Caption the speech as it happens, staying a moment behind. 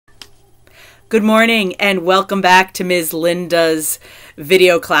Good morning and welcome back to Ms. Linda's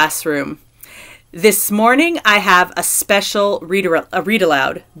video classroom. This morning I have a special read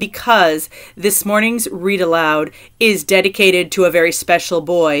aloud because this morning's read aloud is dedicated to a very special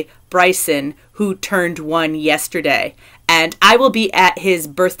boy, Bryson, who turned 1 yesterday. And I will be at his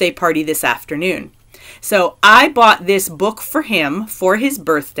birthday party this afternoon. So I bought this book for him for his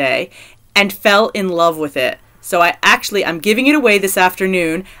birthday and fell in love with it. So I'm giving it away this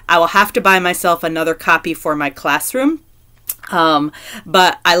afternoon. I will have to buy myself another copy for my classroom.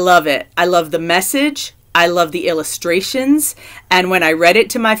 But I love it. I love the message. I love the illustrations. And when I read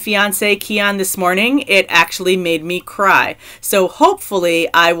it to my fiance, Keon, this morning, it actually made me cry. So hopefully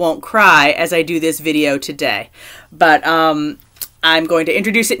I won't cry as I do this video today. But I'm going to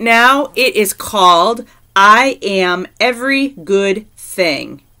introduce it now. It is called I Am Every Good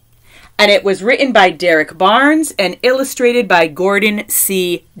Thing. And it was written by Derrick Barnes and illustrated by Gordon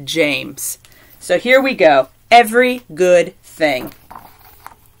C. James. So here we go. Every good thing.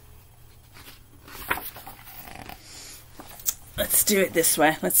 Let's do it this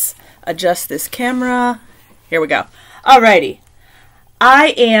way. Let's adjust this camera. Here we go. Alrighty.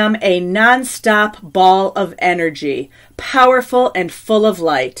 I am a non-stop ball of energy, powerful and full of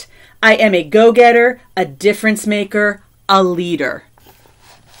light. I am a go-getter, a difference maker, a leader.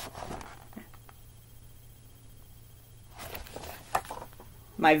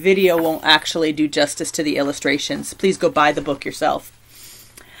 My video won't actually do justice to the illustrations. Please go buy the book yourself.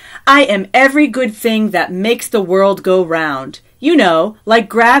 I am every good thing that makes the world go round. You know, like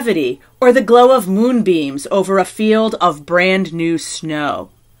gravity or the glow of moonbeams over a field of brand new snow.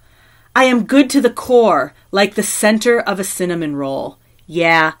 I am good to the core, like the center of a cinnamon roll.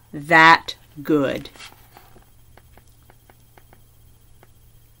 Yeah, that good.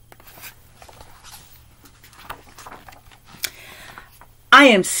 I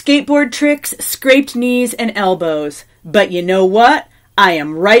am skateboard tricks, scraped knees, and elbows. But you know what? I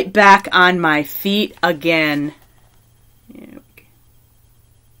am right back on my feet again.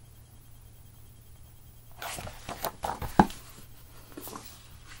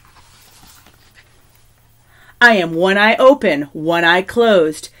 I am one eye open, one eye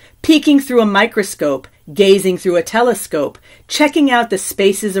closed, peeking through a microscope, gazing through a telescope, checking out the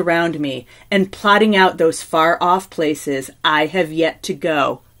spaces around me, and plotting out those far-off places I have yet to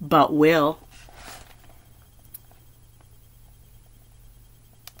go, but will.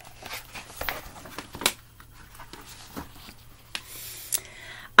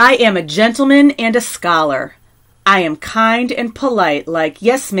 I am a gentleman and a scholar. I am kind and polite, like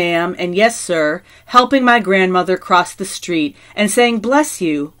yes ma'am and yes sir, helping my grandmother cross the street and saying bless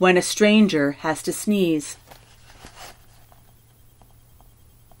you when a stranger has to sneeze.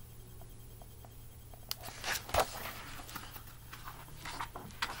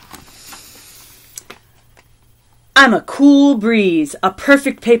 I'm a cool breeze, a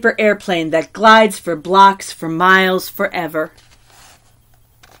perfect paper airplane that glides for blocks, for miles, forever.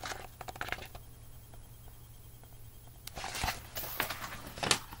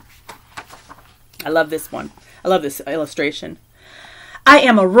 I love this one. I love this illustration. I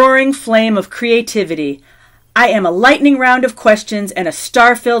am a roaring flame of creativity. I am a lightning round of questions and a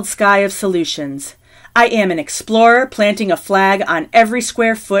star-filled sky of solutions. I am an explorer planting a flag on every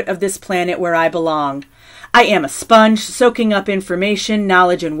square foot of this planet where I belong. I am a sponge soaking up information,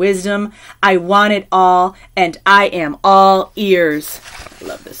 knowledge, and wisdom. I want it all, and I am all ears. I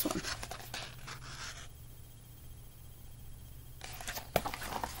love this one.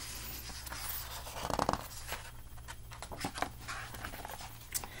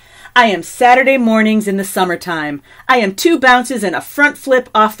 I am Saturday mornings in the summertime. I am 2 bounces and a front flip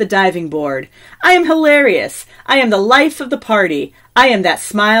off the diving board. I am hilarious. I am the life of the party. I am that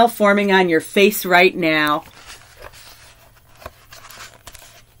smile forming on your face right now.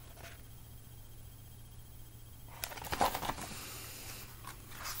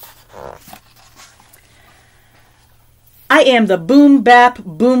 I am the boom bap,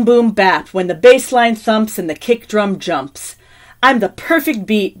 boom boom bap when the bass line thumps and the kick drum jumps. I'm the perfect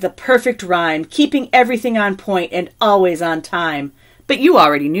beat, the perfect rhyme, keeping everything on point and always on time. But you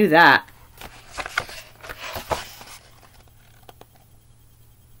already knew that.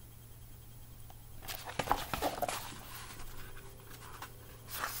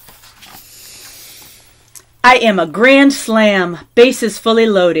 I am a grand slam, bases fully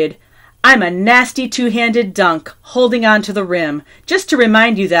loaded. I'm a nasty 2-handed dunk, holding on to the rim, just to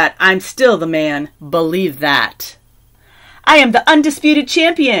remind you that I'm still the man. Believe that. I am the undisputed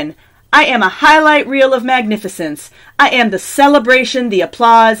champion. I am a highlight reel of magnificence. I am the celebration, the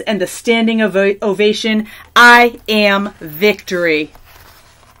applause, and the standing ovation. I am victory.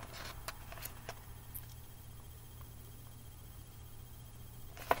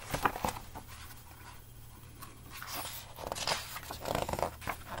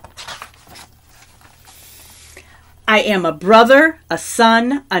 I am a brother, a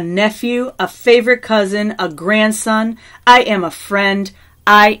son, a nephew, a favorite cousin, a grandson. I am a friend.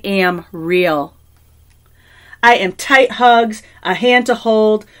 I am real. I am tight hugs, a hand to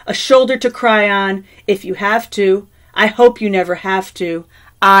hold, a shoulder to cry on, if you have to. I hope you never have to.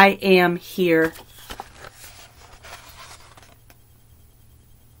 I am here.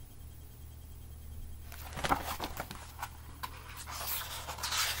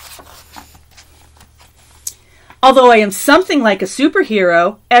 Although I am something like a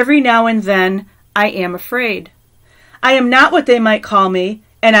superhero, every now and then I am afraid. I am not what they might call me,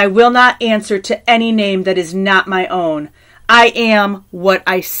 and I will not answer to any name that is not my own. I am what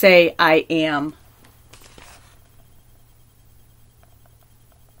I say I am.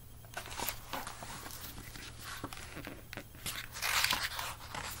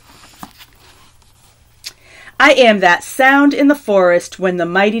 I am that sound in the forest when the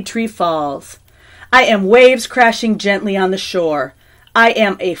mighty tree falls. I am waves crashing gently on the shore. I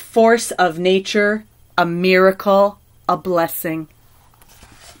am a force of nature, a miracle, a blessing.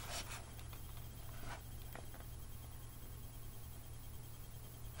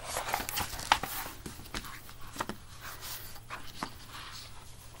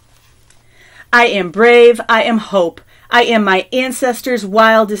 I am brave, I am hope. I am my ancestors'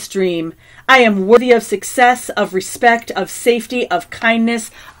 wildest dream. I am worthy of success, of respect, of safety, of kindness,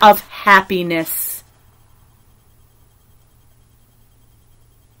 of happiness.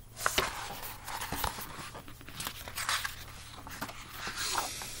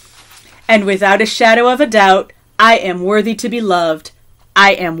 And without a shadow of a doubt, I am worthy to be loved.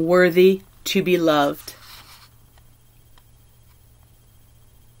 I am worthy to be loved.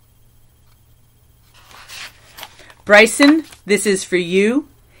 Bryson, this is for you.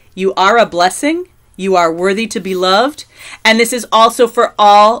 You are a blessing. You are worthy to be loved. And this is also for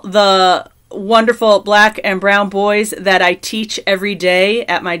all the wonderful black and brown boys that I teach every day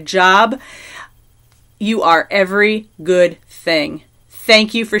at my job. You are every good thing.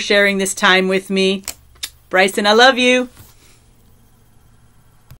 Thank you for sharing this time with me. Bryson, I love you.